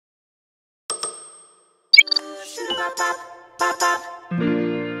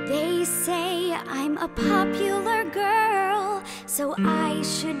They say I'm a popular girl, so I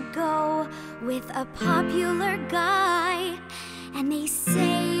should go with a popular guy. And they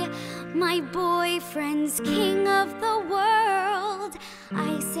say my boyfriend's king of the world.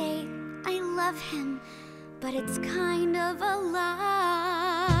 I say I love him, but it's kind of a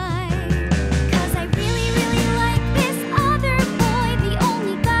lie. 'Cause I really, really like this other boy, the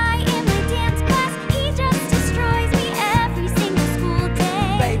only guy in my dance class. He just destroys me every single school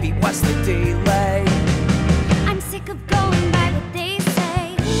day. Baby, what's the delay? I'm sick of going by what they say.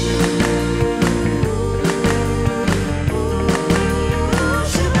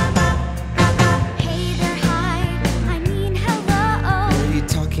 Hey there, hi, I mean hello. Are you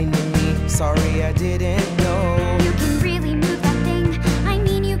talking to me? Sorry, I didn't know. You can really move that thing, I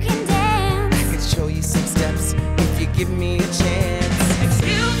mean you can dance. I can show you some steps if you give me a chance.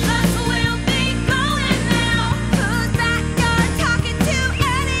 Excuse us, we'll be going now. Who's that you're talking to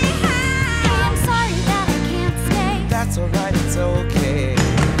anyhow? Hey, I'm sorry that I can't stay. That's alright, it's okay.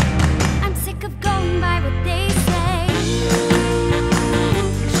 I'm sick of going by what they say.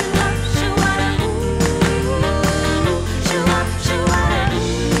 Shoo-up, shoo-up, shoo-up, shoo-up,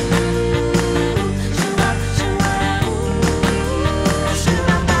 shoo-up, shoo-up.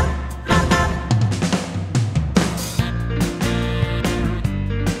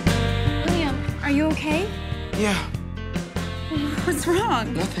 William, are you okay? Yeah, What's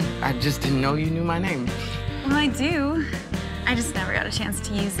wrong? nothing. I just didn't know you knew my name. Well, I do. I just never got a chance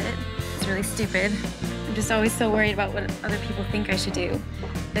to use it. It's really stupid. I'm just always so worried about what other people think I should do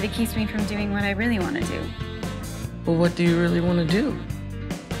that it keeps me from doing what I really want to do. Well, what do you really want to do?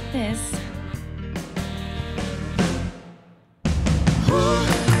 This.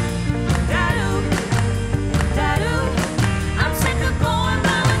 I'm sick of going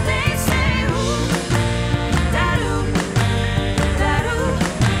by what they say.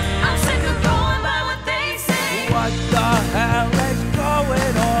 I'm sick of going by what they say. What the hell is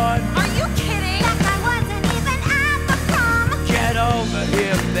going on? Are you kidding? Like I wasn't even at the prom. Get over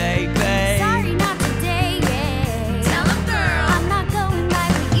here, baby. Sorry, not today, yeah. Tell 'em, girl, I'm not going by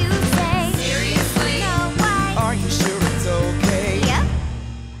what you say. Seriously? No, why? Are you sure it's okay? Yep.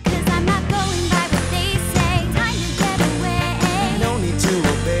 'Cause I'm not going by what they say. Time to get away. No need to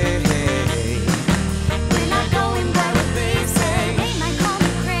obey. We're not going by what they say. They might call me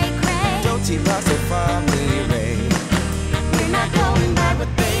Craig Craig. Family. We're not going by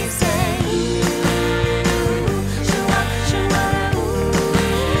what they say. Shoo-up, shoo-up,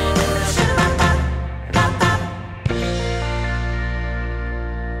 shoo-up-up-up-up.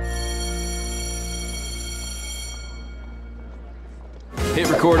 Hit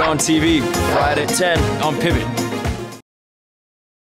record on TV, right at 10 on Pivot.